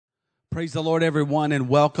Praise the Lord, everyone, and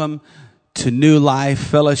welcome to New Life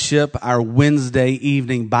Fellowship, our Wednesday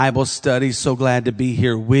evening Bible study. So glad to be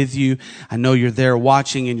here with you. I know you're there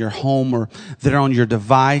watching in your home or there on your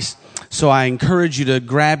device. So I encourage you to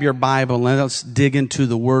grab your Bible and let's dig into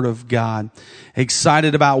the Word of God.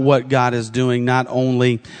 Excited about what God is doing, not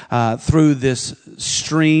only through this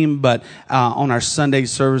stream, but on our Sunday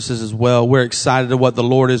services as well. We're excited at what the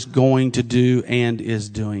Lord is going to do and is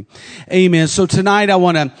doing. Amen. So tonight I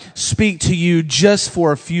want to speak to you just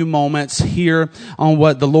for a few moments here on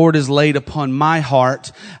what the Lord has laid upon my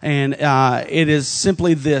heart. And it is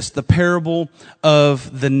simply this, the parable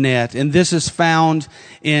of the net. And this is found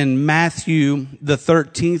in Matthew, the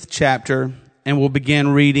 13th chapter. And we'll begin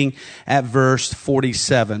reading at verse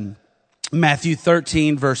 47. Matthew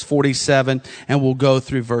 13, verse 47, and we'll go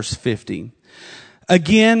through verse 50.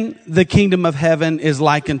 Again, the kingdom of heaven is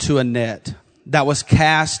likened to a net that was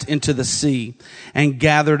cast into the sea and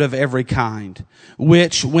gathered of every kind,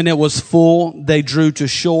 which, when it was full, they drew to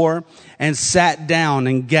shore and sat down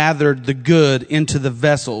and gathered the good into the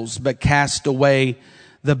vessels, but cast away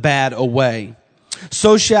the bad away.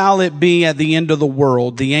 So shall it be at the end of the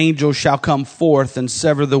world. The angel shall come forth and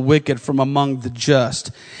sever the wicked from among the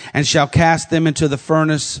just, and shall cast them into the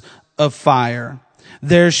furnace of fire.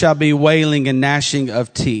 There shall be wailing and gnashing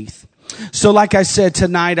of teeth. So like I said,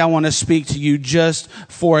 tonight I want to speak to you just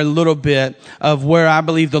for a little bit of where I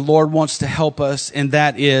believe the Lord wants to help us, and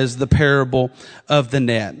that is the parable of the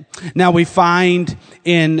net. Now we find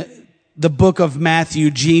in the book of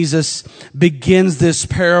Matthew, Jesus begins this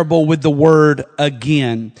parable with the word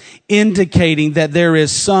again, indicating that there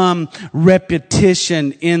is some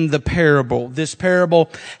repetition in the parable. This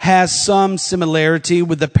parable has some similarity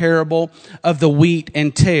with the parable of the wheat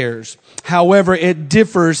and tares. However, it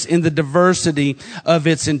differs in the diversity of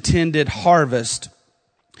its intended harvest.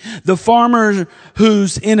 The farmer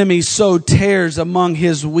whose enemy sowed tares among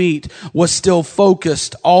his wheat was still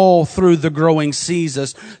focused all through the growing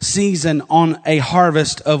season on a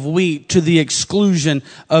harvest of wheat to the exclusion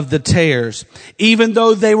of the tares, even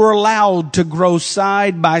though they were allowed to grow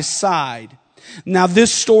side by side. Now,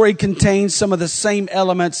 this story contains some of the same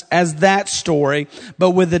elements as that story,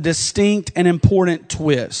 but with a distinct and important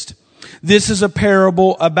twist. This is a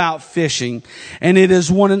parable about fishing, and it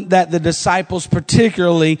is one that the disciples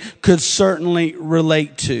particularly could certainly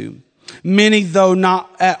relate to. Many, though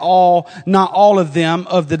not all of them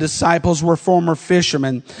of the disciples were former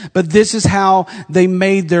fishermen, but this is how they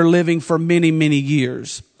made their living for many, many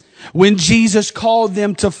years. When Jesus called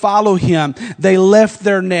them to follow him, they left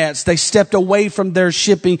their nets. They stepped away from their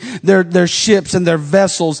shipping, their ships and their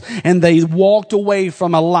vessels, and they walked away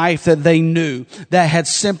from a life that they knew that had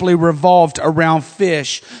simply revolved around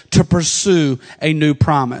fish to pursue a new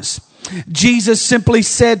promise. Jesus simply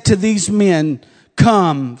said to these men,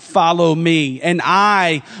 "Come, follow me, and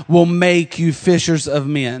I will make you fishers of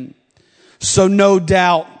men." So no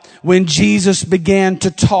doubt, when Jesus began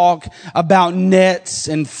to talk about nets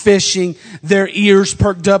and fishing, their ears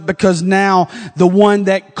perked up, because now the one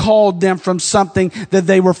that called them from something that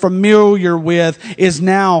they were familiar with is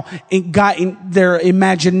now got their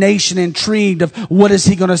imagination intrigued of what is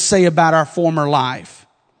he going to say about our former life.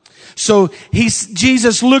 So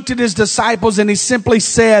Jesus looked at his disciples and he simply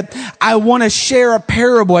said, "I want to share a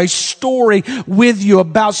parable, a story with you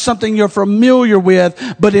about something you're familiar with,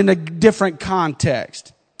 but in a different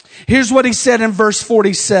context." Here's what he said in verse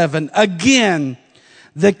 47. Again,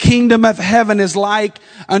 the kingdom of heaven is like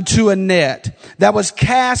unto a net that was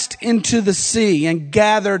cast into the sea and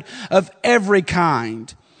gathered of every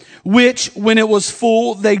kind, which, when it was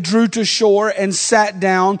full, they drew to shore and sat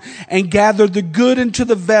down and gathered the good into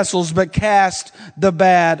the vessels, but cast the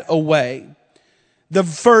bad away. The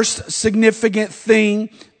first significant thing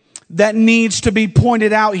that needs to be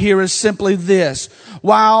pointed out here is simply this.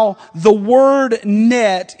 While the word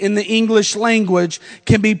net in the English language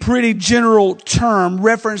can be a pretty general term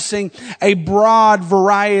referencing a broad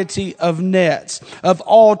variety of nets of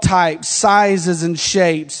all types, sizes, and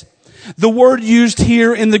shapes, the word used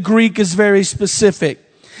here in the Greek is very specific.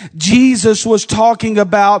 Jesus was talking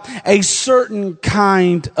about a certain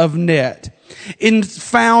kind of net.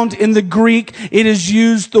 Found in the Greek, it is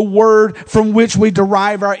used the word from which we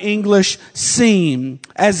derive our English seine,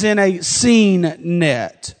 as in a seine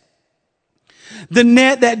net. The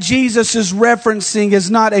net that Jesus is referencing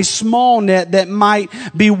is not a small net that might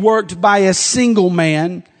be worked by a single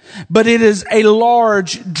man, but it is a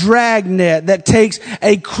large drag net that takes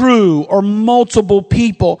a crew or multiple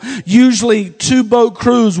people, usually 2 boat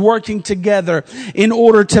crews working together in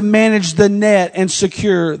order to manage the net and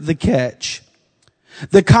secure the catch.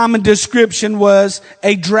 The common description was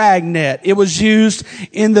a drag net. It was used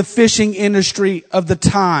in the fishing industry of the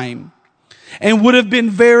time and would have been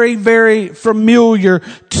very, very familiar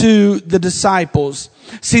to the disciples.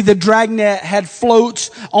 See, the dragnet had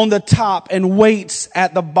floats on the top and weights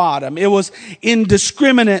at the bottom. It was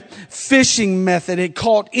indiscriminate fishing method. It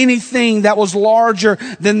caught anything that was larger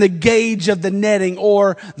than the gauge of the netting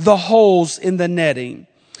or the holes in the netting.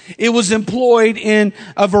 It was employed in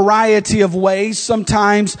a variety of ways.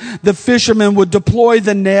 Sometimes the fishermen would deploy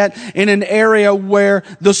the net in an area where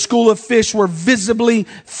the school of fish were visibly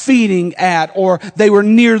feeding at, or they were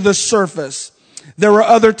near the surface. There were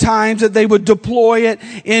other times that they would deploy it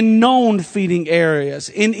in known feeding areas.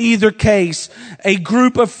 In either case, a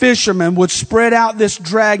group of fishermen would spread out this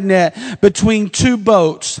dragnet between two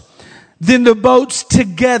boats. Then the boats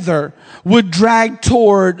together would drag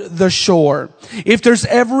toward the shore. If there's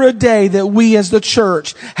ever a day that we as the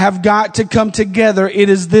church have got to come together, it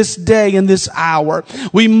is this day and this hour.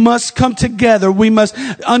 We must come together. We must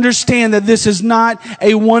understand that this is not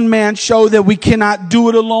a one-man show, that we cannot do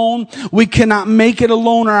it alone. We cannot make it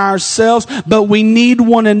alone or ourselves, but we need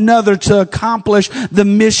one another to accomplish the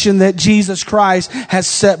mission that Jesus Christ has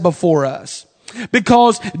set before us.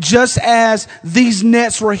 Because just as these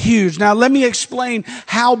nets were huge. Now let me explain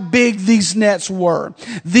how big these nets were.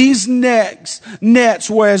 These nets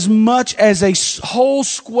were as much as a whole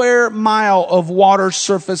square mile of water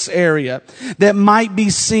surface area that might be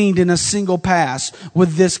seen in a single pass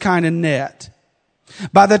with this kind of net.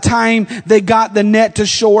 By the time they got the net to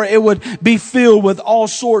shore, it would be filled with all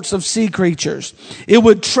sorts of sea creatures. It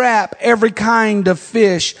would trap every kind of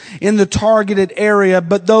fish in the targeted area,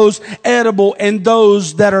 but those edible and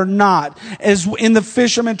those that are not. As in the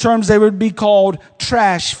fisherman terms, they would be called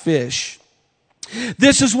trash fish.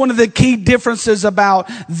 This is one of the key differences about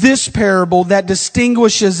this parable that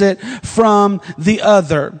distinguishes it from the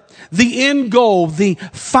other. The end goal, the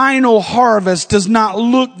final harvest, does not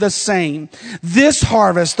look the same. This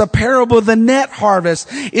harvest, the parable of the net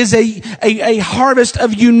harvest, is a harvest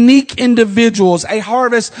of unique individuals, a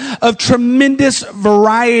harvest of tremendous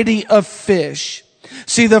variety of fish.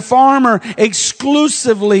 See, the farmer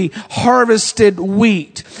exclusively harvested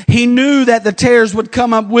wheat. He knew that the tares would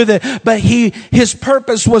come up with it, but his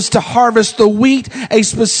purpose was to harvest the wheat, a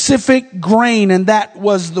specific grain, and that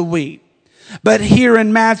was the wheat. But here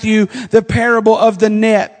in Matthew, the parable of the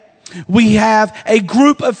net, we have a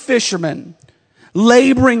group of fishermen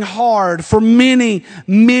laboring hard for many,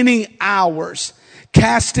 many hours,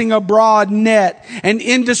 casting a broad net and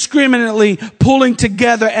indiscriminately pulling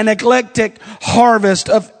together an eclectic harvest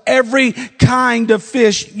of every kind of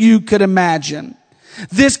fish you could imagine.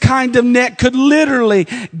 This kind of net could literally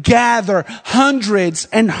gather hundreds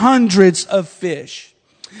and hundreds of fish.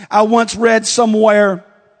 I once read somewhere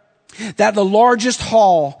that the largest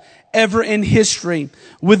haul ever in history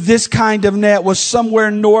with this kind of net was somewhere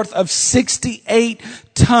north of 68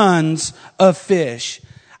 tons of fish.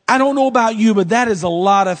 I don't know about you, but that is a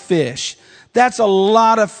lot of fish. That's a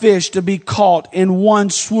lot of fish to be caught in one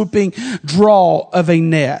swooping draw of a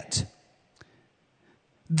net.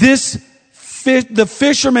 The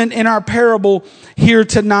fishermen in our parable here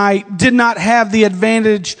tonight did not have the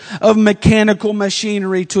advantage of mechanical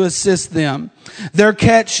machinery to assist them. Their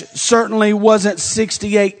catch certainly wasn't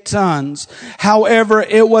 68 tons. However,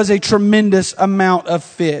 it was a tremendous amount of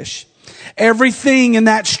fish. Everything in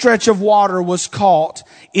that stretch of water was caught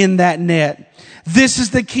in that net. This is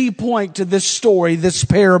the key point to this story, this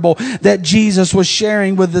parable that Jesus was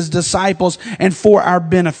sharing with his disciples and for our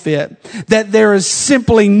benefit. That there is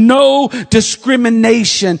simply no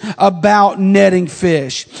discrimination about netting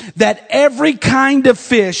fish. That every kind of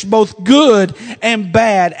fish, both good and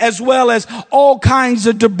bad, as well as all kinds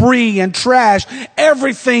of debris and trash,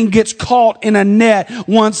 everything gets caught in a net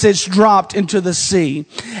once it's dropped into the sea.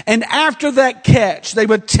 And after that catch, they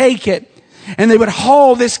would take it and they would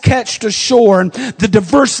haul this catch to shore, and the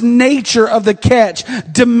diverse nature of the catch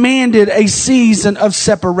demanded a season of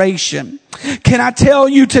separation. Can I tell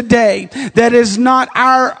you today that it is not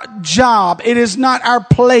our job, it is not our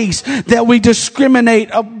place that we discriminate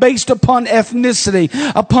based upon ethnicity,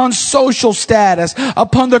 upon social status,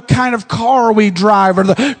 upon the kind of car we drive or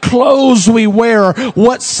the clothes we wear, or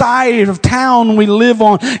what side of town we live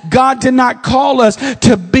on. God did not call us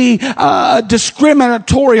to be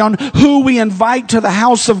discriminatory on who we invite to the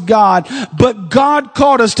house of God, but God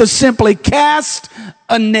called us to simply cast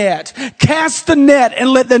a net. Cast the net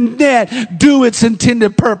and let the net do its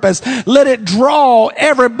intended purpose. Let it draw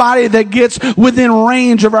everybody that gets within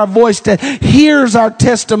range of our voice to here's our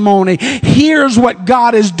testimony. Here's what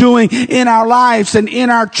God is doing in our lives and in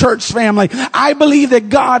our church family. I believe that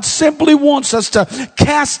God simply wants us to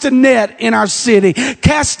cast a net in our city,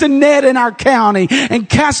 cast a net in our county, and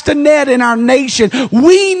cast a net in our nation.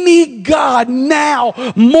 We need God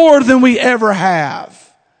now more than we ever have.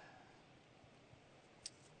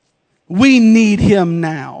 We need Him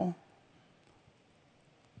now.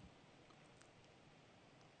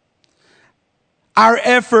 Our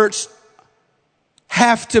efforts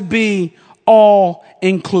have to be all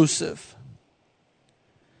inclusive.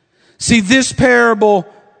 See, this parable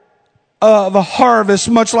of a harvest,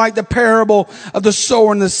 much like the parable of the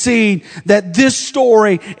sower and the seed, that this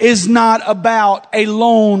story is not about a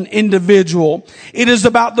lone individual. It is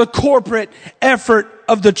about the corporate effort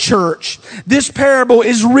of the church. This parable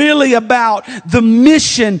is really about the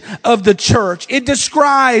mission of the church. It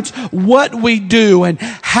describes what we do and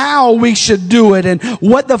how we should do it and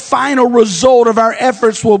what the final result of our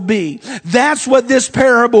efforts will be. That's what this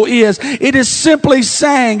parable is. It is simply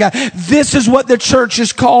saying, this is what the church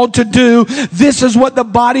is called to do. This is what the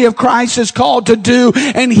body of Christ is called to do.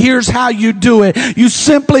 And here's how you do it. You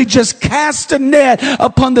simply just cast a net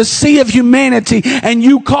upon the sea of humanity and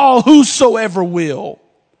you call whosoever will.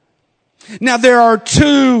 Now, there are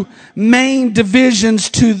two main divisions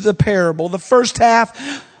to the parable. The first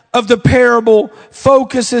half of the parable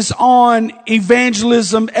focuses on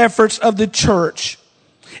evangelism efforts of the church.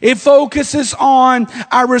 It focuses on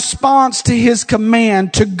our response to His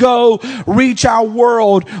command to go reach our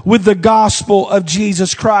world with the gospel of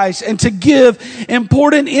Jesus Christ and to give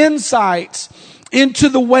important insights into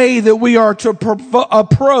the way that we are to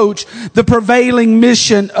approach the prevailing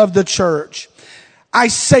mission of the church. I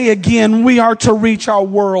say again, we are to reach our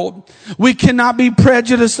world. We cannot be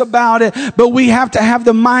prejudiced about it, but we have to have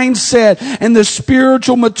the mindset and the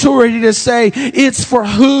spiritual maturity to say it's for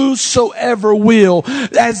whosoever will.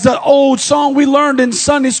 As the old song we learned in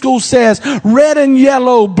Sunday school says, red and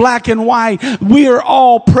yellow, black and white, we are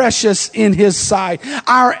all precious in His sight.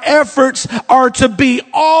 Our efforts are to be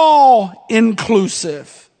all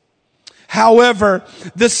inclusive. However,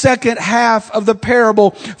 the second half of the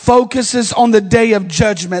parable focuses on the day of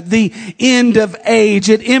judgment, the end of age.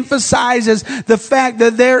 It emphasizes the fact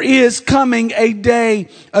that there is coming a day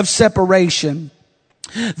of separation.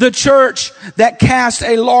 The church that casts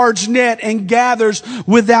a large net and gathers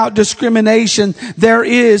without discrimination, there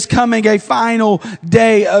is coming a final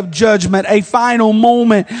day of judgment, a final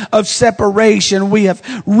moment of separation. We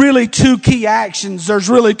have really two key actions. There's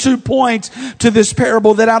really 2 points to this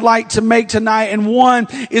parable that I'd like to make tonight. And one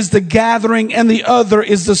is the gathering and the other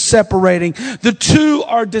is the separating. The two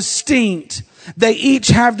are distinct. They each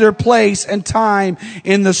have their place and time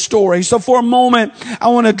in the story. So for a moment, I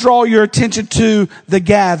want to draw your attention to the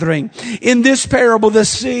gathering. In this parable, the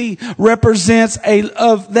sea represents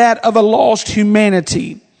that of a lost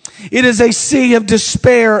humanity. It is a sea of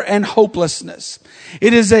despair and hopelessness.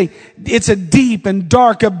 It's a deep and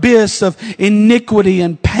dark abyss of iniquity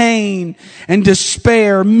and pain and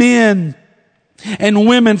despair. Men and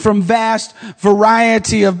women from vast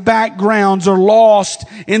variety of backgrounds are lost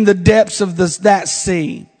in the depths of that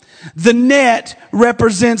sea. The net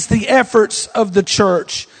represents the efforts of the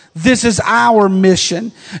church. This is our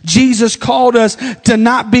mission. Jesus called us to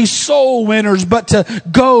not be soul winners, but to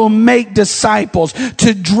go make disciples,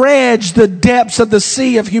 to dredge the depths of the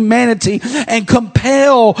sea of humanity and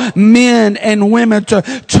compel men and women to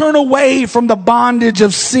turn away from the bondage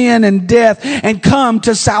of sin and death and come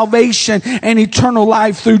to salvation and eternal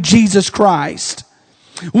life through Jesus Christ.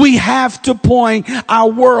 We have to point our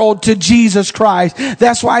world to Jesus Christ.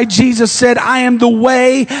 That's why Jesus said, I am the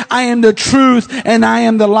way, I am the truth, and I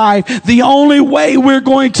am the life. The only way we're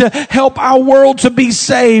going to help our world to be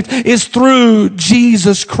saved is through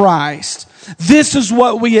Jesus Christ. This is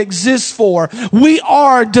what we exist for. We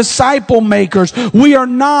are disciple makers. We are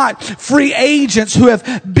not free agents who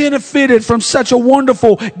have benefited from such a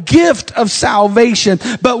wonderful gift of salvation,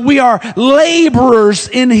 but we are laborers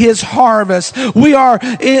in His harvest. We are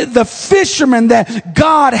the fishermen that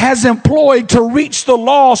God has employed to reach the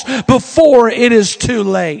lost before it is too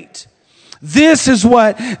late. This is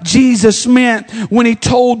what Jesus meant when He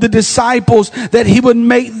told the disciples that He would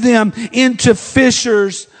make them into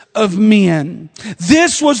fishers of men.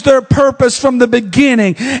 This was their purpose from the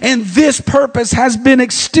beginning, and this purpose has been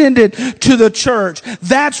extended to the church.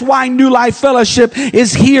 That's why New Life Fellowship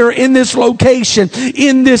is here in this location,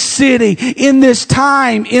 in this city, in this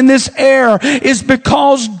time, in this era, is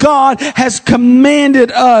because God has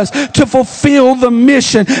commanded us to fulfill the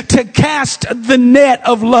mission, to cast the net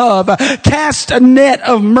of love, cast a net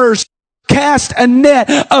of mercy, cast a net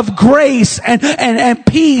of grace and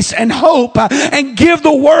peace and hope, and give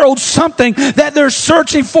the world something that they're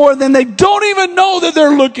searching for, then they don't even know that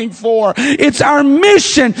they're looking for. It's our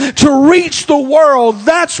mission to reach the world.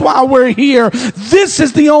 That's why we're here. This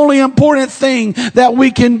is the only important thing that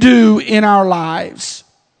we can do in our lives.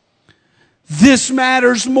 This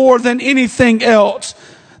matters more than anything else.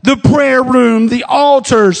 The prayer room, the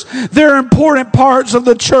altars, they're important parts of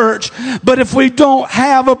the church. But if we don't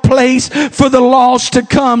have a place for the lost to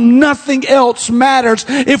come, nothing else matters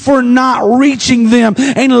if we're not reaching them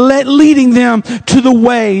and leading them to the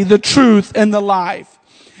way, the truth, and the life.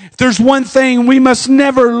 If there's one thing we must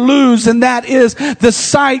never lose, and that is the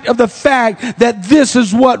sight of the fact that this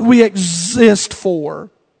is what we exist for.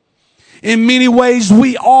 In many ways,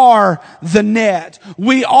 we are the net.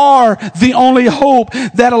 We are the only hope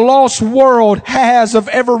that a lost world has of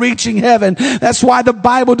ever reaching heaven. That's why the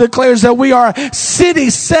Bible declares that we are a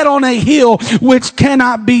city set on a hill which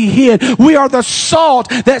cannot be hid. We are the salt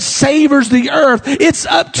that savors the earth. It's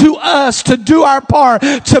up to us to do our part,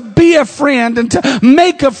 to be a friend and to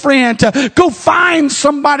make a friend, to go find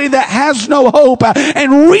somebody that has no hope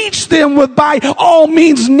and reach them with by all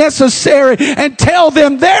means necessary and tell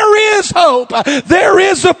them there is hope. There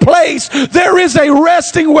is a place. There is a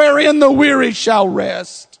resting wherein the weary shall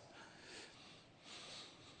rest.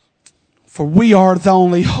 For we are the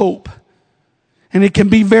only hope. And it can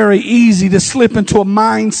be very easy to slip into a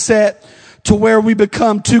mindset to where we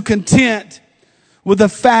become too content with the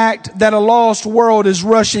fact that a lost world is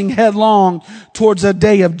rushing headlong towards a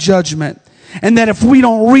day of judgment. And that if we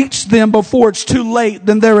don't reach them before it's too late,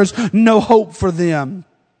 then there is no hope for them.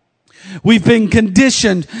 We've been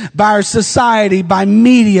conditioned by our society, by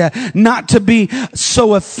media, not to be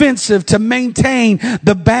so offensive, to maintain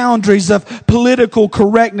the boundaries of political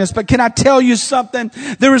correctness. But can I tell you something?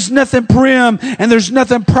 There is nothing prim and there's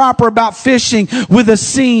nothing proper about fishing with a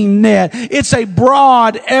seine net. It's a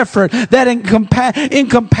broad effort that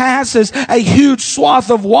encompasses a huge swath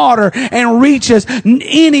of water and reaches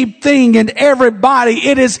anything and everybody.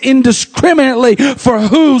 It is indiscriminately for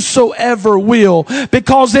whosoever will,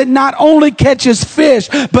 because it not only catches fish,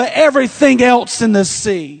 but everything else in the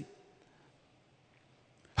sea.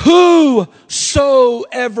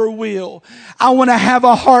 Whosoever will. I want to have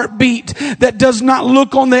a heartbeat that does not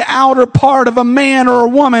look on the outer part of a man or a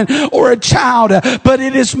woman or a child, but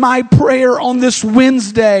it is my prayer on this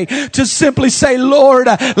Wednesday to simply say, Lord,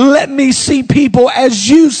 let me see people as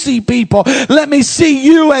you see people. Let me see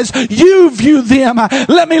you as you view them.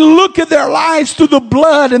 Let me look at their lives through the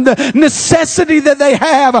blood and the necessity that they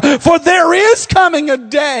have. For there is coming a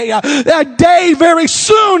day very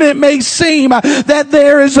soon, it may seem, that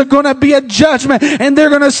there is going to be a judgment and they're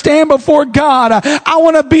going to stand before God. I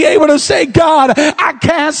want to be able to say, God, I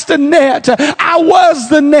cast a net. I was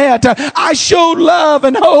the net. I showed love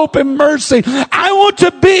and hope and mercy. I want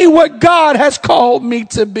to be what God has called me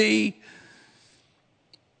to be.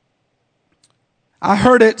 I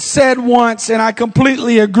heard it said once, and I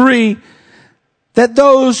completely agree, that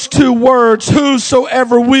those two words,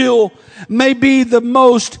 whosoever will, may be the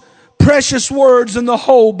most precious words in the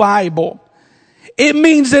whole Bible. It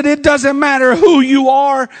means that it doesn't matter who you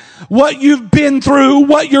are, what you've been through,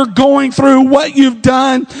 what you're going through, what you've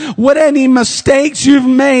done, what any mistakes you've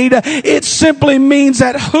made. It simply means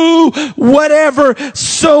that whatever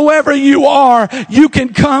soever you are, you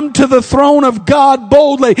can come to the throne of God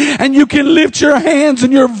boldly, and you can lift your hands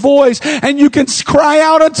and your voice and you can cry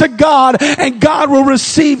out unto God, and God will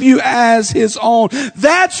receive you as his own.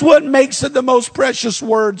 That's what makes it the most precious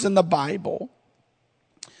words in the Bible.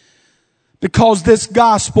 Because this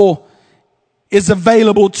gospel is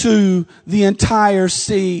available to the entire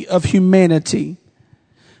sea of humanity.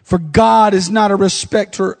 For God is not a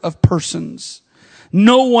respecter of persons.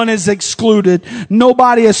 No one is excluded.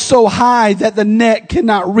 Nobody is so high that the net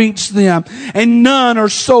cannot reach them. And none are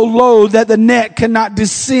so low that the net cannot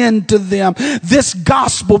descend to them. This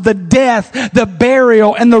gospel, the death, the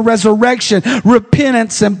burial, and the resurrection,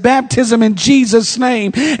 repentance and baptism in Jesus'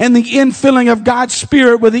 name, and the infilling of God's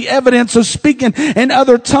Spirit with the evidence of speaking in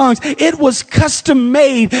other tongues, it was custom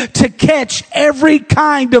made to catch every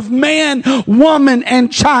kind of man, woman,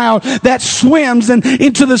 and child that swims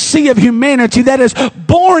into the sea of humanity, that is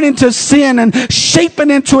born into sin and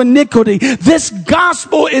shapen into iniquity. This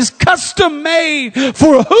gospel is custom made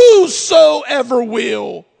for whosoever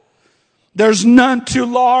will. There's none too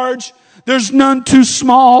large. There's none too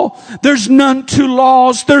small. There's none too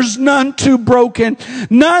lost. There's none too broken.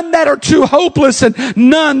 None that are too hopeless, and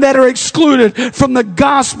none that are excluded from the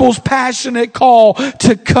gospel's passionate call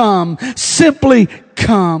to come. Simply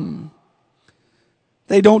come.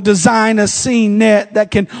 They don't design a seine net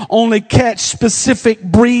that can only catch specific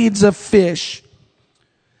breeds of fish.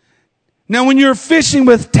 Now, when you're fishing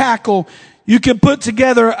with tackle, you can put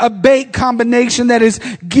together a bait combination that is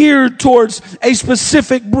geared towards a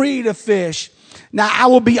specific breed of fish. Now, I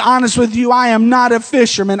will be honest with you, I am not a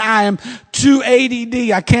fisherman. I am too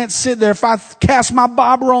ADD. I can't sit there. If I cast my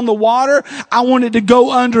bobber on the water, I want it to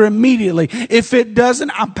go under immediately. If it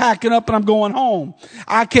doesn't, I'm packing up and I'm going home.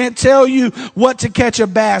 I can't tell you what to catch a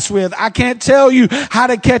bass with. I can't tell you how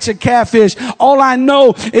to catch a catfish. All I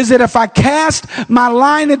know is that if I cast my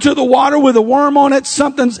line into the water with a worm on it,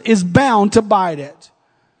 something is bound to bite it.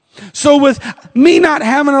 So with me not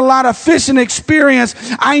having a lot of fishing experience,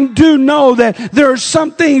 I do know that there are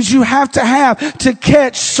some things you have to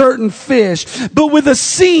catch certain fish. But with a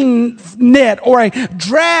seine net or a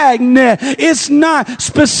drag net, it's not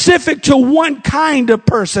specific to one kind of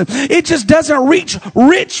person. It just doesn't reach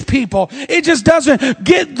rich people. It just doesn't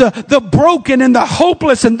get the broken and the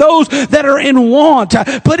hopeless and those that are in want.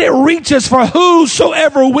 But it reaches for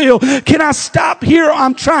whosoever will. Can I stop here?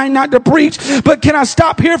 I'm trying not to preach, but can I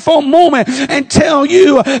stop here for a moment and tell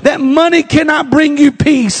you that money cannot bring you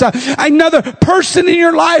peace? Another person in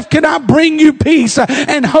your life cannot bring you peace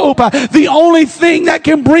and hope. The only thing that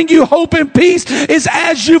can bring you hope and peace is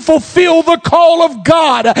as you fulfill the call of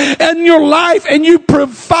God in your life and you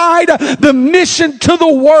provide the mission to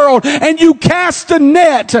the world and you cast the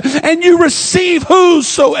net and you receive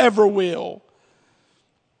whosoever will.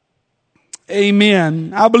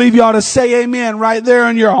 Amen. I believe you ought to say amen right there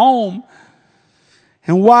in your home.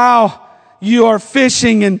 And while you are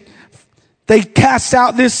fishing and they cast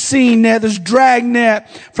out this seine net, this drag net,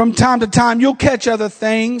 from time to time, you'll catch other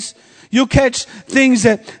things. You'll catch things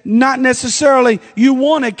that not necessarily you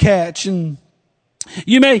want to catch. And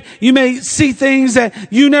you may see things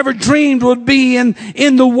that you never dreamed would be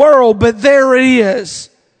in the world, but there it is.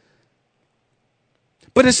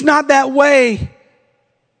 But it's not that way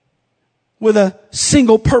with a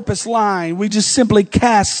single purpose line. We just simply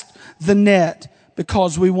cast the net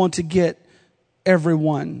because we want to get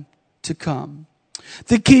everyone to come.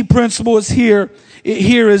 The key principle is here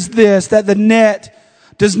is this, that the net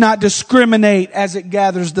does not discriminate as it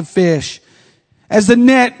gathers the fish. As the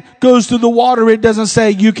net goes through the water, it doesn't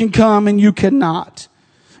say you can come and you cannot.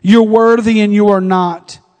 You're worthy and you are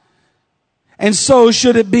not. And so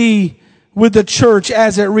should it be with the church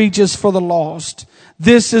as it reaches for the lost.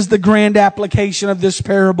 This is the grand application of this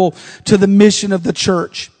parable to the mission of the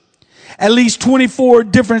church. At least 24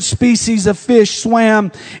 different species of fish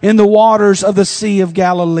swam in the waters of the Sea of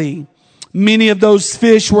Galilee. Many of those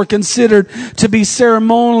fish were considered to be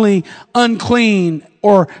ceremonially unclean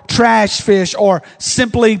or trash fish, or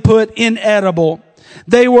simply put, inedible.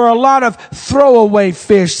 They were a lot of throwaway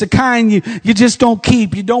fish, the kind you just don't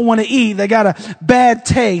keep, you don't want to eat. They got a bad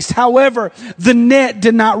taste. However, the net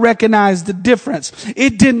did not recognize the difference.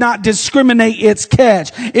 It did not discriminate its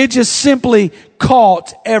catch. It just simply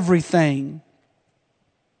caught everything.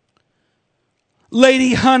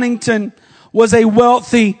 Lady Huntington was a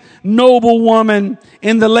wealthy, noble woman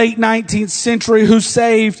in the late 19th century who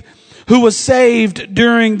was saved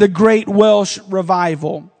during the Great Welsh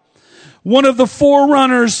Revival. One of the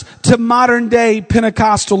forerunners to modern day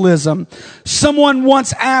Pentecostalism. Someone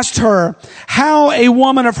once asked her how a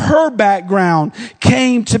woman of her background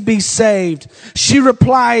came to be saved. She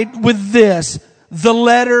replied with this: the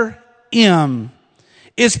letter M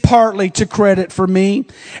is partly to credit for me.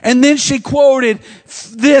 And then she quoted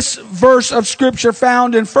this verse of scripture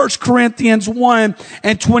found in 1 Corinthians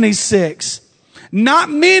 1:26.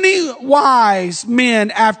 Not many wise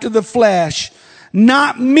men after the flesh,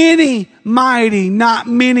 not many mighty, not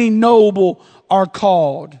many noble are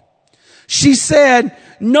called. She said,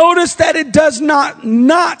 notice that it does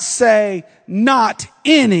not say not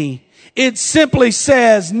any. It simply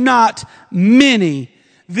says not many.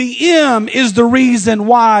 The M is the reason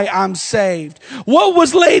why I'm saved. What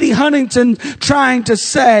was Lady Huntington trying to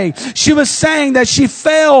say? She was saying that she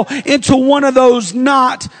fell into one of those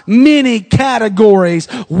not many categories: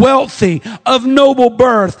 wealthy, of noble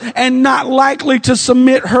birth, and not likely to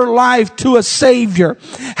submit her life to a savior.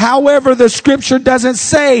 However, the scripture doesn't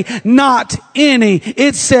say not any.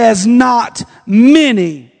 It says not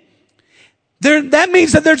many. That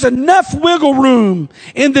means that there's enough wiggle room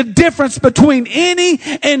in the difference between any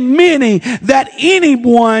and many that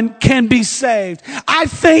anyone can be saved. I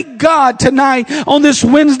thank God tonight on this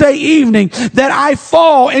Wednesday evening that I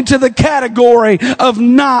fall into the category of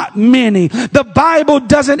not many. The Bible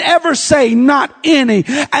doesn't ever say not any.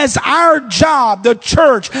 As our job, the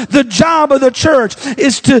job of the church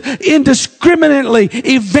is to indiscriminately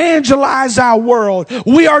evangelize our world.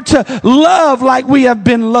 We are to love like we have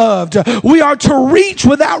been loved. We are to reach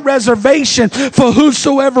without reservation for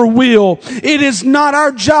whosoever will. It is not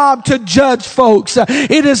our job to judge folks.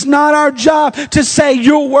 It is not our job to say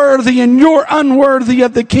you're worthy and you're unworthy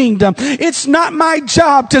of the kingdom. It's not my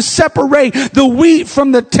job to separate the wheat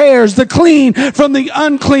from the tares, the clean from the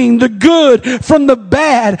unclean, the good from the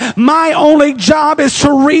bad. My only job is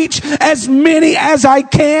to reach as many as I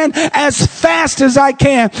can, as fast as I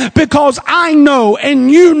can, because I know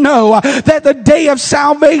and you know that the day of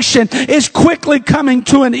salvation is quickly coming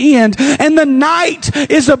to an end, and the night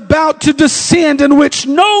is about to descend in which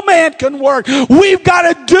no man can work. We've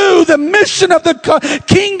got to do the mission of the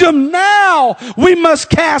kingdom now. We must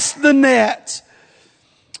cast the net,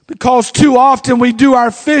 because too often we do our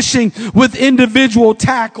fishing with individual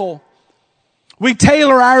tackle. We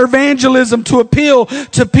tailor our evangelism to appeal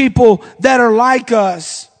to people that are like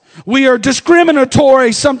us. We are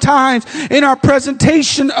discriminatory sometimes in our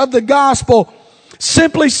presentation of the gospel,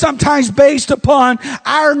 simply sometimes based upon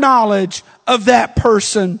our knowledge of that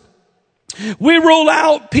person. We rule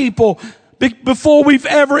out people before we've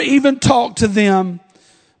ever even talked to them.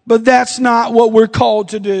 But that's not what we're called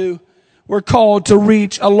to do. We're called to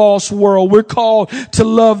reach a lost world. We're called to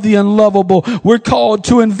love the unlovable. We're called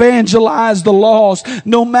to evangelize the lost,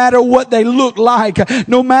 no matter what they look like,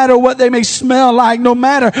 no matter what they may smell like, no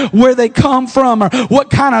matter where they come from, or what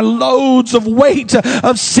kind of loads of weight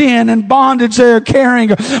of sin and bondage they're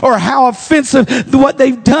carrying, or how offensive what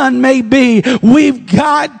they've done may be. We've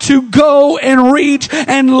got to go and reach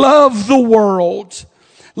and love the world.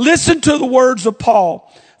 Listen to the words of Paul.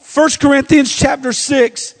 1 Corinthians chapter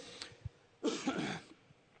 6.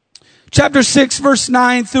 Chapter 6, verse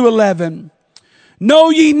 9 through 11. Know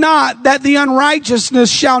ye not that the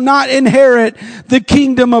unrighteousness shall not inherit the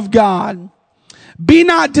kingdom of God? Be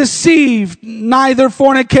not deceived, neither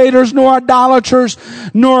fornicators, nor idolaters,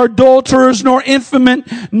 nor adulterers, nor infamous,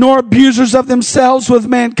 nor abusers of themselves with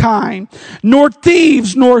mankind, nor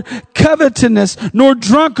thieves, nor covetous, nor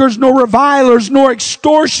drunkards, nor revilers, nor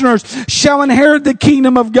extortioners shall inherit the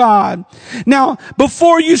kingdom of God. Now,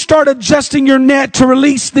 before you start adjusting your net to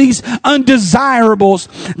release these undesirables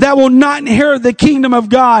that will not inherit the kingdom of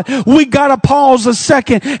God, we gotta pause a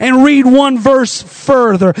second and read one verse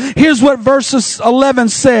further. Here's what verses 11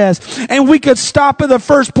 says, and we could stop at the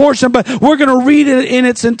first portion, but we're going to read it in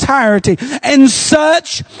its entirety. And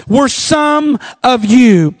such were some of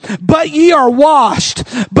you, but ye are washed,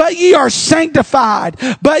 but ye are sanctified,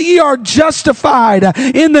 but ye are justified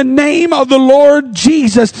in the name of the Lord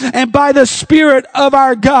Jesus and by the Spirit of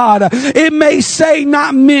our God. It may say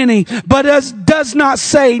not many, but it does not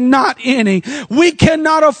say not any. We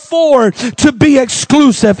cannot afford to be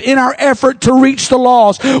exclusive in our effort to reach the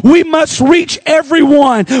lost. We must reach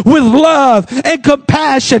everyone with love and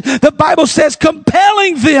compassion. The Bible says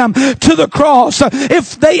compelling them to the cross.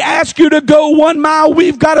 If they ask you to go 1 mile,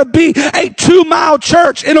 we've got to be a 2-mile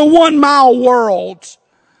church in a 1-mile world.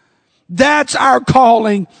 That's our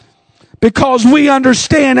calling, because we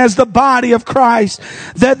understand as the body of Christ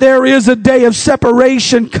that there is a day of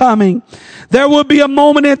separation coming. There will be a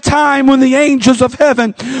moment in time when the angels of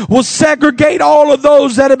heaven will segregate all of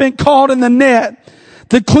those that have been caught in the net.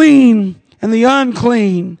 The clean and the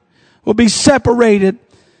unclean will be separated.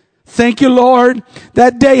 Thank you, Lord.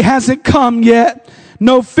 That day hasn't come yet.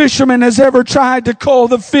 No fisherman has ever tried to cull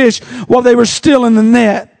the fish while they were still in the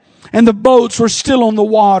net and the boats were still on the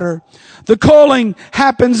water. The culling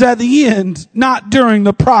happens at the end, not during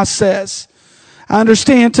the process. I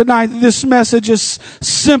understand tonight that this message is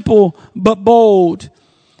simple but bold.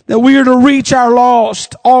 That we are to reach our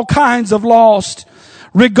lost, all kinds of lost,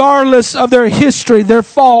 regardless of their history, their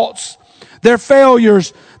faults, their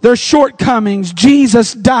failures, their shortcomings.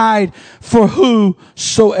 Jesus died for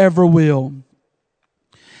whosoever will.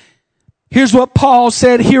 Here's what Paul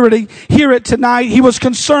said. Hear it tonight. He was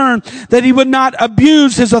concerned that he would not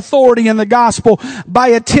abuse his authority in the gospel by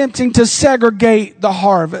attempting to segregate the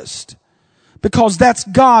harvest, because that's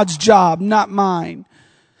God's job, not mine.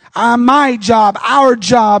 My job, our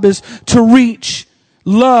job is to reach,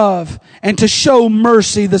 love, and to show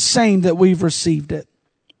mercy the same that we've received it.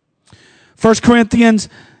 1 Corinthians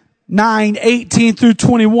 9:18 through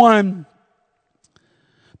 21.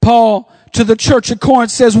 Paul to the church of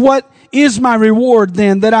Corinth says, what is my reward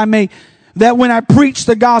then, that when I preach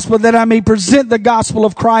the gospel, that I may present the gospel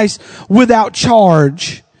of Christ without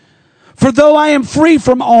charge. For though I am free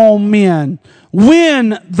from all men,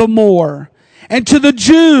 win the more. And to the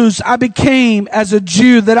Jews I became as a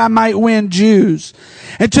Jew, that I might win Jews.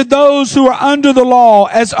 And to those who are under the law,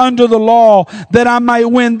 as under the law, that I might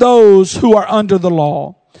win those who are under the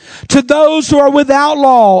law. To those who are without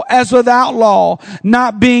law, as without law,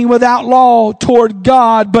 not being without law toward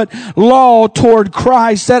God, but law toward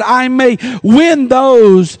Christ, that I may win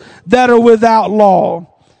those that are without law.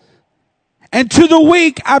 And to the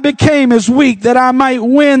weak I became as weak, that I might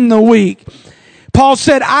win the weak. Paul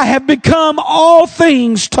said, I have become all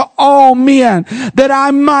things to all men, that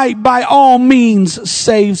I might by all means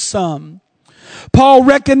save some. Paul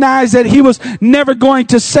recognized that he was never going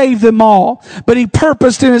to save them all, but he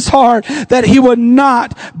purposed in his heart that he would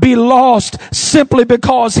not be lost simply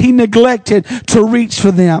because he neglected to reach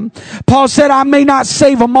for them. Paul said, I may not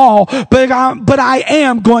save them all, but I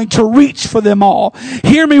am going to reach for them all.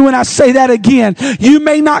 Hear me when I say that again. You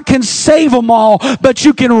may not can save them all, but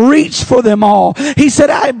you can reach for them all. He said,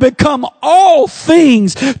 I have become all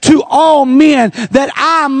things to all men, that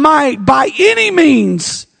I might by any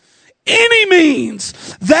means.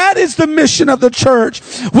 That is the mission of the church.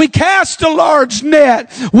 We cast a large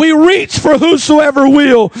net. We reach for whosoever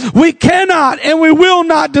will. We cannot and we will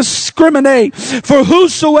not discriminate. For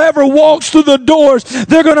whosoever walks through the doors,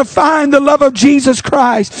 they're going to find the love of Jesus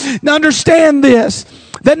Christ. Now understand this,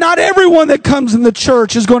 that not everyone that comes in the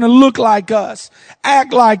church is going to look like us,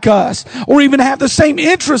 act like us, or even have the same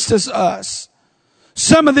interests as us.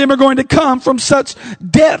 Some of them are going to come from such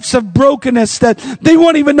depths of brokenness that they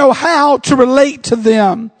won't even know how to relate to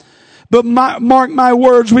them. But mark my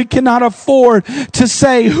words, we cannot afford to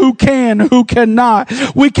say who can, who cannot.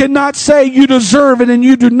 We cannot say you deserve it and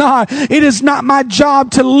you do not. It is not my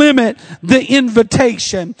job to limit the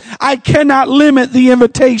invitation. I cannot limit the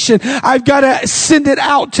invitation. I've got to send it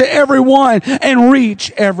out to everyone and reach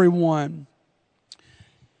everyone.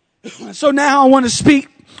 So now I want to speak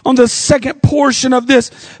on the second portion of this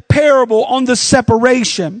parable on the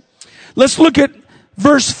separation. Let's look at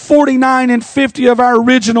verse 49 and 50 of our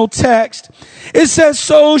original text. It says,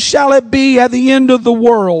 so shall it be at the end of the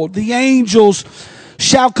world. The angels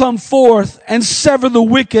shall come forth and sever the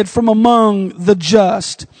wicked from among the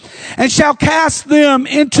just, and shall cast them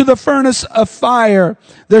into the furnace of fire.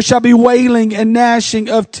 There shall be wailing and gnashing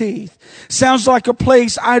of teeth. Sounds like a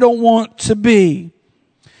place I don't want to be.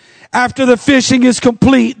 After the fishing is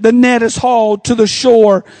complete, the net is hauled to the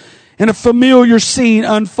shore, and a familiar scene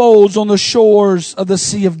unfolds on the shores of the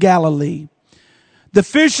Sea of Galilee. The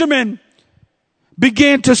fishermen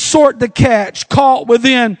began to sort the catch caught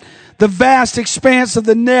within the vast expanse of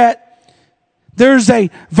the net. There's a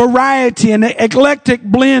variety, an eclectic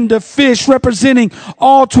blend of fish representing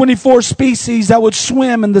all 24 species that would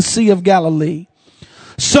swim in the Sea of Galilee.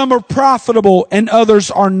 Some are profitable and others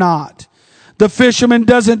are not. The fisherman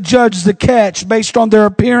doesn't judge the catch based on their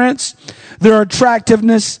appearance, their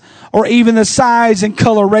attractiveness, or even the size and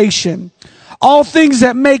coloration. All things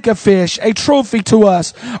that make a fish a trophy to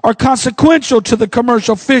us are consequential to the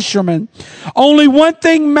commercial fisherman. Only one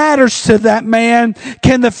thing matters to that man: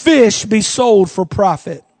 can the fish be sold for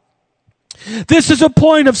profit? This is a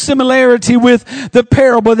point of similarity with the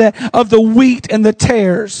parable of the wheat and the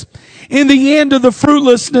tares. In the end of the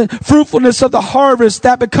fruitfulness of the harvest,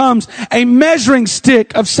 that becomes a measuring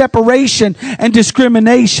stick of separation and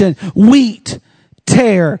discrimination. Wheat,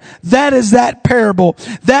 tare. That is that parable.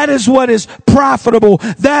 That is what is profitable.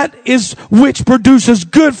 That is which produces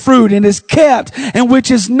good fruit and is kept, and which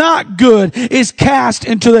is not good is cast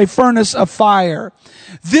into a furnace of fire.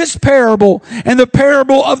 This parable and the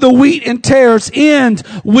parable of the wheat and tares end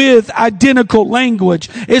with identical language.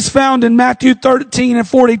 It's found in Matthew 13 and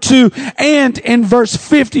 42 and in verse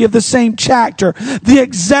 50 of the same chapter. The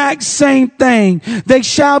exact same thing. They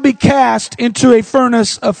shall be cast into a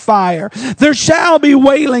furnace of fire. There shall be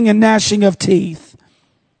wailing and gnashing of teeth.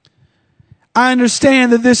 I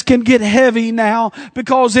understand that this can get heavy now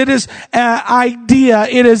because it is an idea.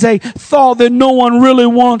 It is a thought that no one really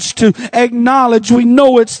wants to acknowledge. We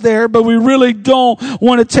know it's there, but we really don't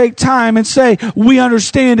want to take time and say, we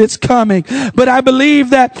understand it's coming. But I believe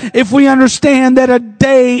that if we understand that a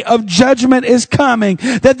day of judgment is coming,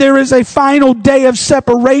 that there is a final day of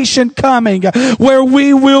separation coming where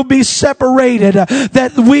we will be separated,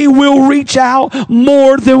 that we will reach out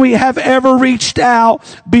more than we have ever reached out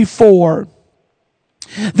before.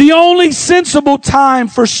 The only sensible time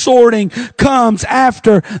for sorting comes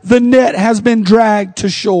after the net has been dragged to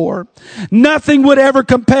shore. Nothing would ever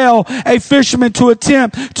compel a fisherman to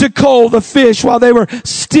attempt to cull the fish while they were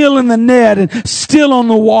still in the net and still on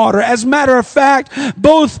the water. As a matter of fact,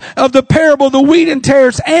 both of the parable of the wheat and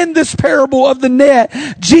tares and this parable of the net,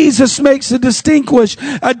 Jesus makes a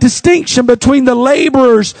distinction between the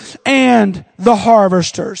laborers and the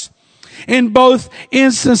harvesters. In both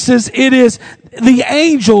instances, it is the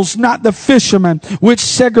angels, not the fishermen, which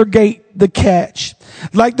segregate the catch.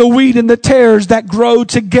 Like the wheat and the tares that grow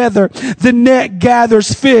together, the net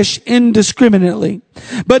gathers fish indiscriminately.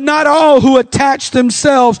 But not all who attach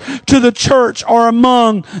themselves to the church are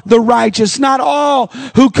among the righteous. Not all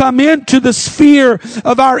who come into the sphere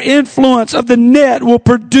of our influence of the net will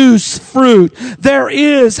produce fruit. There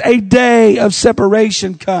is a day of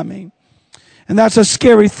separation coming. And that's a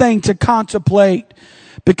scary thing to contemplate,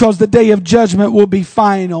 because the day of judgment will be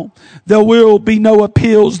final. There will be no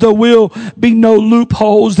appeals. There will be no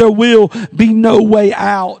loopholes. There will be no way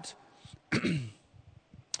out.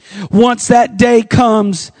 Once that day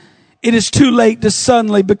comes, it is too late to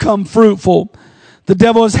suddenly become fruitful. The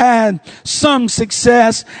devil has had some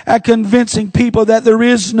success at convincing people that there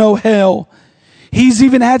is no hell. He's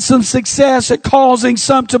even had some success at causing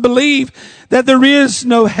some to believe that there is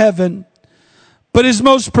no heaven. But his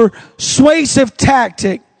most persuasive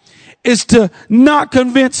tactic is to not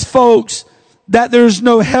convince folks that there's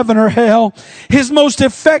no heaven or hell. His most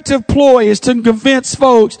effective ploy is to convince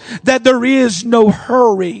folks that there is no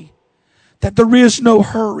hurry. That there is no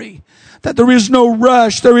hurry. That there is no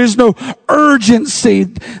rush. There is no urgency.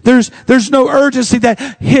 There's no urgency.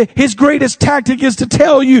 That his greatest tactic is to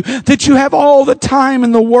tell you that you have all the time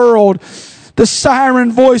in the world. The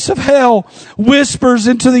siren voice of hell whispers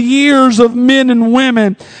into the ears of men and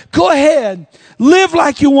women, go ahead, live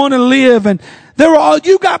like you want to live, and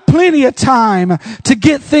you got plenty of time to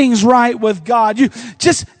get things right with God. You've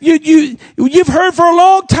heard for a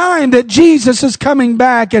long time that Jesus is coming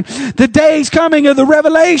back and the day's coming of the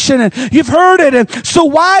revelation, and you've heard it, and so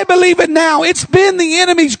why believe it now? It's been the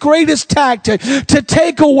enemy's greatest tactic to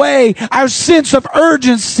take away our sense of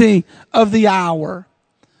urgency of the hour.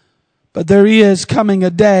 But there is coming a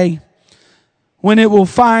day when it will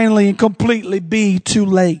finally and completely be too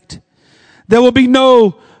late. There will be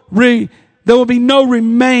no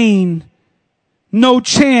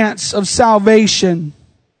chance of salvation.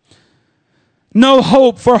 No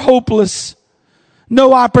hope for hopeless.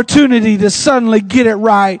 No opportunity to suddenly get it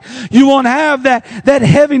right. You won't have that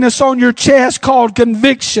heaviness on your chest called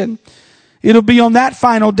conviction. It'll be on that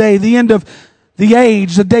final day, the end of the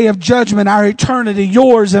age, the day of judgment, our eternity,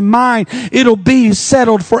 yours and mine, it'll be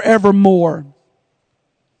settled forevermore.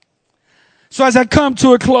 So as I come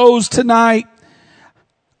to a close tonight,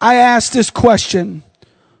 I ask this question.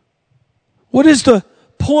 What is the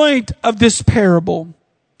point of this parable?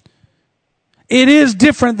 It is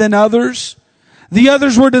different than others. The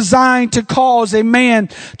others were designed to cause a man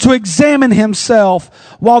to examine himself,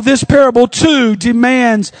 while this parable too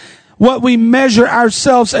demands what we measure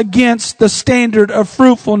ourselves against, the standard of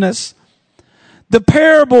fruitfulness. The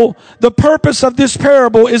purpose of this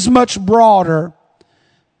parable is much broader.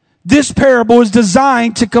 This parable is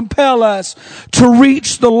designed to compel us to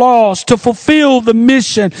reach the lost, to fulfill the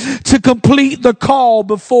mission, to complete the call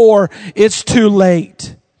before it's too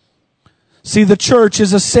late. See, the church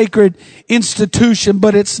is a sacred institution,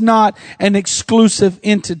 but it's not an exclusive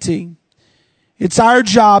entity. It's our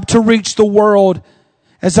job to reach the world,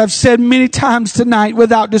 as I've said many times tonight,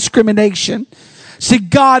 without discrimination. See,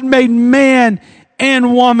 God made man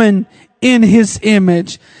and woman in his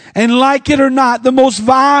image. And like it or not, the most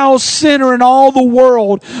vile sinner in all the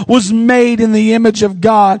world was made in the image of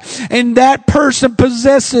God. And that person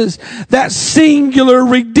possesses that singular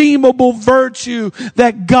redeemable virtue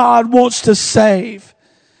that God wants to save.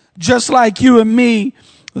 Just like you and me,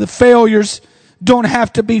 the failures don't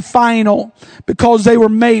have to be final because they were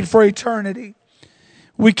made for eternity.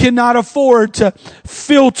 We cannot afford to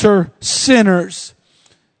filter sinners.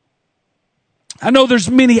 I know there's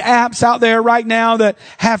many apps out there right now that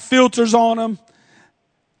have filters on them.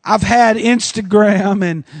 I've had Instagram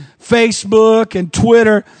and Facebook and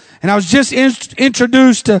Twitter, and I was just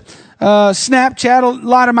introduced to Snapchat. A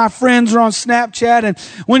lot of my friends are on Snapchat, and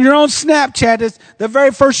when you're on Snapchat, it's the very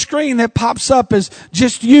first screen that pops up is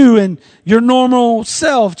just you and your normal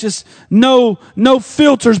self, just no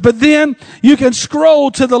filters. But then you can scroll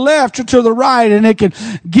to the left or to the right, and it can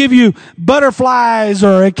give you butterflies,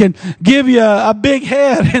 or it can give you a big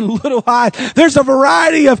head and little eyes. There's a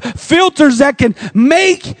variety of filters that can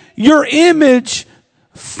make your image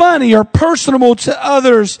funny or personable to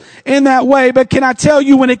others in that way. But can I tell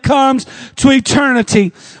you, when it comes to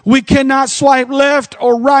eternity, we cannot swipe left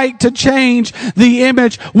or right to change the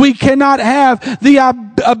image. We cannot have the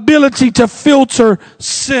ability to filter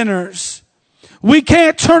sinners. We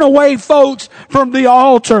can't turn away folks from the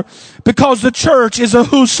altar because the church is a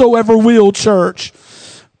whosoever will church.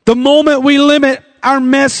 The moment we limit our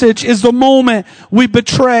message is the moment we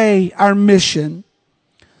betray our mission.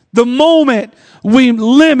 The moment we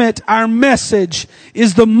limit our message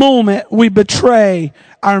is the moment we betray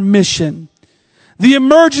our mission. The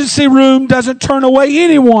emergency room doesn't turn away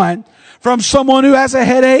anyone, from someone who has a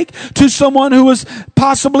headache to someone who was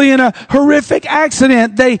possibly in a horrific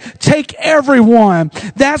accident. They take everyone.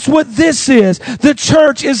 That's what this is. The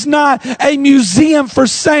church is not a museum for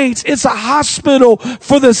saints. It's a hospital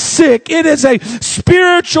for the sick. It is a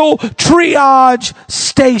spiritual triage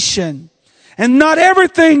station. And not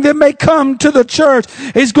everything that may come to the church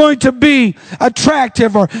is going to be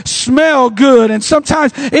attractive or smell good. And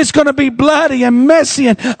sometimes it's going to be bloody and messy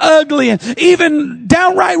and ugly and even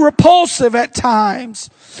downright repulsive at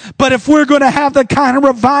times. But if we're going to have the kind of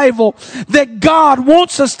revival that God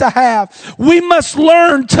wants us to have, we must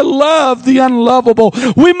learn to love the unlovable.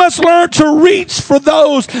 We must learn to reach for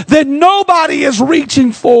those that nobody is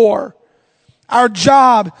reaching for. Our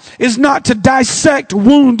job is not to dissect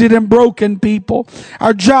wounded and broken people.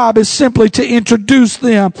 Our job is simply to introduce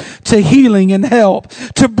them to healing and help,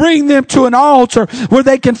 to bring them to an altar where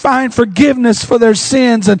they can find forgiveness for their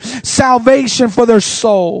sins and salvation for their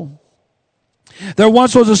soul. There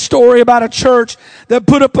once was a story about a church that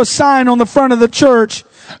put up a sign on the front of the church.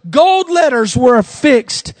 Gold letters were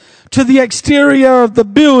affixed to the exterior of the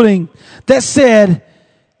building that said,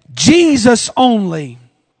 "Jesus only."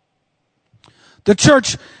 The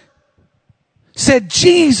church said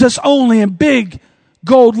Jesus only in big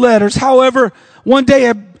gold letters. However, one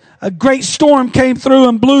day a great storm came through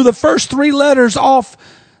and blew the first 3 letters off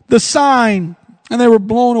the sign, and they were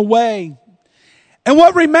blown away. And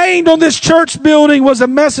what remained on this church building was a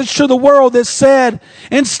message to the world that said,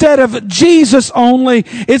 instead of Jesus only,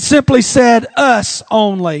 it simply said us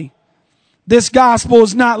only. This gospel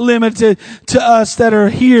is not limited to us that are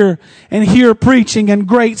here and here preaching and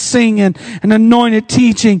great singing and anointed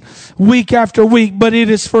teaching week after week, but it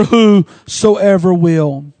is for whosoever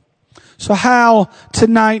will. So how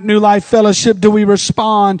tonight, New Life Fellowship, do we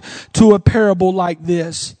respond to a parable like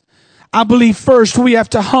this? I believe first we have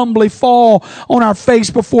to humbly fall on our face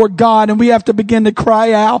before God, and we have to begin to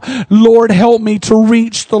cry out, Lord, help me to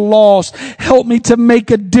reach the lost. Help me to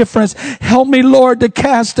make a difference. Help me, Lord, to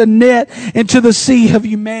cast a net into the sea of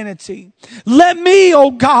humanity. Let me,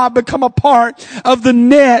 oh God, become a part of the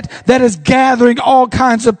net that is gathering all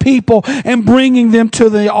kinds of people and bringing them to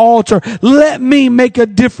the altar. Let me make a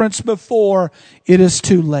difference before it is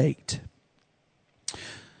too late.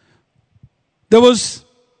 There was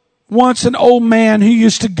once an old man who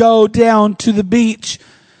used to go down to the beach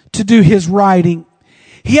to do his writing.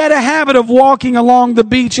 He had a habit of walking along the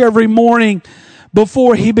beach every morning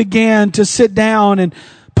before he began to sit down and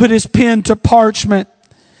put his pen to parchment.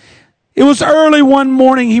 It was early one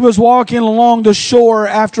morning. He was walking along the shore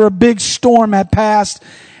after a big storm had passed,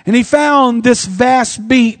 and he found this vast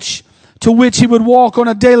beach to which he would walk on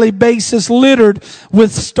a daily basis, littered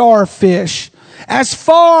with starfish, as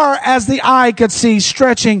far as the eye could see,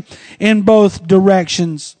 stretching in both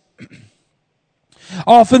directions.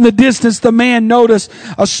 Off in the distance, the man noticed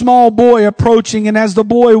a small boy approaching, and as the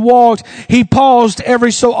boy walked, he paused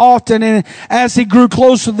every so often, and as he grew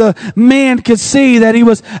closer, the man could see that he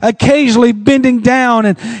was occasionally bending down,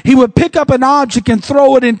 and he would pick up an object and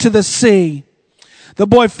throw it into the sea. The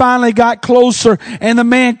boy finally got closer, and the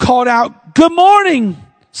man called out, "Good morning,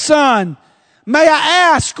 son. May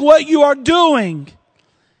I ask what you are doing?"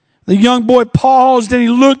 The young boy paused and he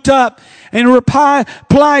looked up and replied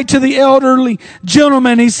to the elderly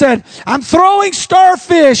gentleman. He said, "I'm throwing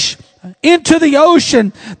starfish into the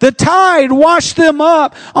ocean. The tide washed them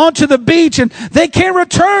up onto the beach and they can't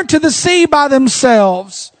return to the sea by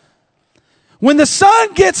themselves. When the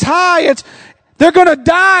sun gets high, they're going to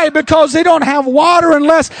die because they don't have water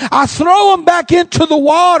unless I throw them back into the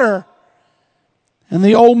water." And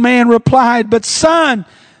the old man replied, "But son,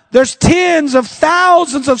 there's tens of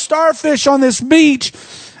thousands of starfish on this beach.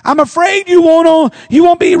 I'm afraid you won't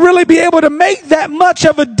really be able to make that much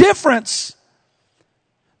of a difference."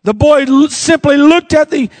 The boy simply looked at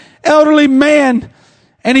the elderly man,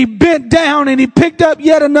 and he bent down and he picked up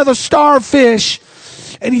yet another starfish,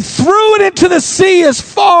 and he threw it into the sea as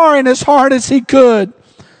far and as hard as he could.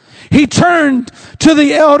 He turned to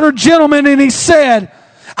the elder gentleman and he said,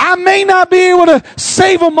 I may not be able to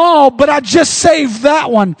save them all, but I just saved that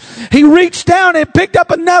one. He reached down and picked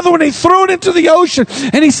up another one. He threw it into the ocean.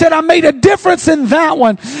 And he said, I made a difference in that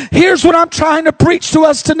one. Here's what I'm trying to preach to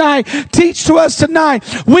us tonight, teach to us tonight.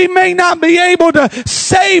 We may not be able to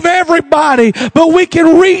save everybody, but we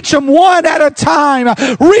can reach them one at a time.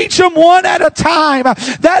 Reach them one at a time.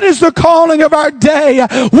 That is the calling of our day.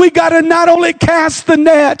 We got to not only cast the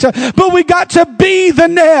net, but we got to be the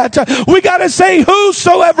net. We got to say,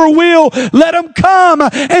 whosoever will, let them come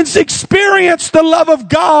and experience the love of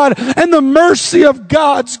God and the mercy of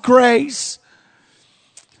God's grace.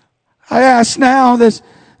 I ask now that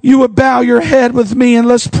you would bow your head with me and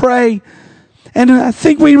let's pray. And I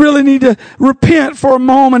think we really need to repent for a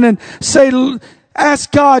moment and say,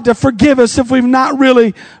 ask God to forgive us if we've not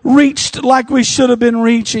really reached like we should have been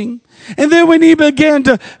reaching. And then we need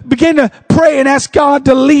to begin to pray and ask God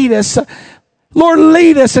to lead us. Lord,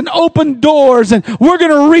 lead us and open doors, and we're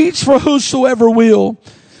going to reach for whosoever will.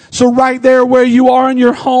 So right there where you are in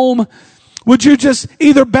your home, would you just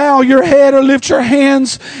either bow your head or lift your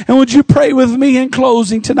hands, and would you pray with me in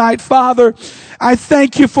closing tonight? Father, I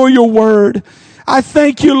thank you for your word. I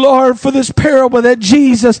thank you, Lord, for this parable that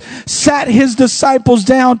Jesus sat his disciples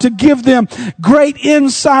down to give them great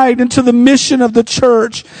insight into the mission of the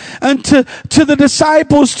church, and to the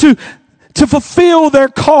disciples to fulfill their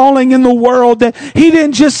calling in the world. That he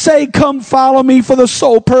didn't just say, come follow me for the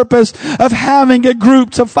sole purpose of having a group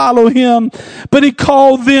to follow him, but he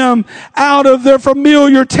called them out of their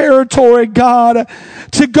familiar territory, God,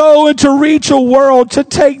 to go and to reach a world, to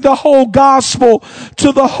take the whole gospel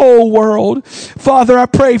to the whole world. Father, I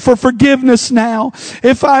pray for forgiveness now.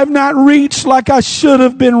 If I have not reached like I should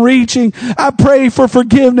have been reaching, I pray for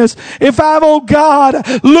forgiveness. If I've, oh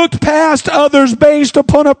God, looked past others based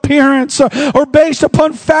upon appearance or based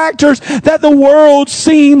upon factors that the world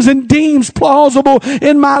seems and deems plausible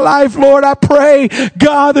in my life, Lord, I pray,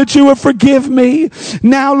 God, that you would forgive me.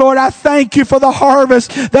 Now, Lord, I thank you for the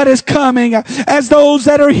harvest that is coming. As those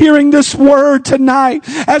that are hearing this word tonight,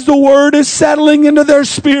 as the word is settling into their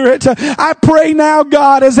spirit, I pray now,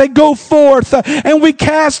 God, as they go forth and we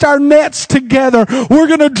cast our nets together, we're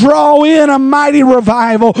going to draw in a mighty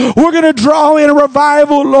revival. We're going to draw in a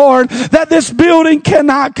revival, Lord, that this building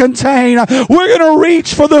cannot contain. We're going to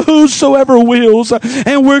reach for the whosoever wills,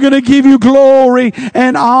 and we're going to give you glory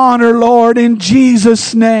and honor, Lord, in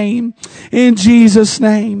Jesus' name. In Jesus'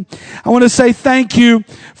 name. I want to say thank you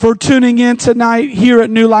for tuning in tonight here at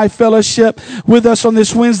New Life Fellowship with us on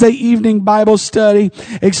this Wednesday evening Bible study.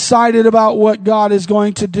 Excited about what God is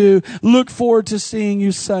going to do. Look forward to seeing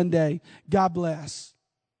you Sunday. God bless.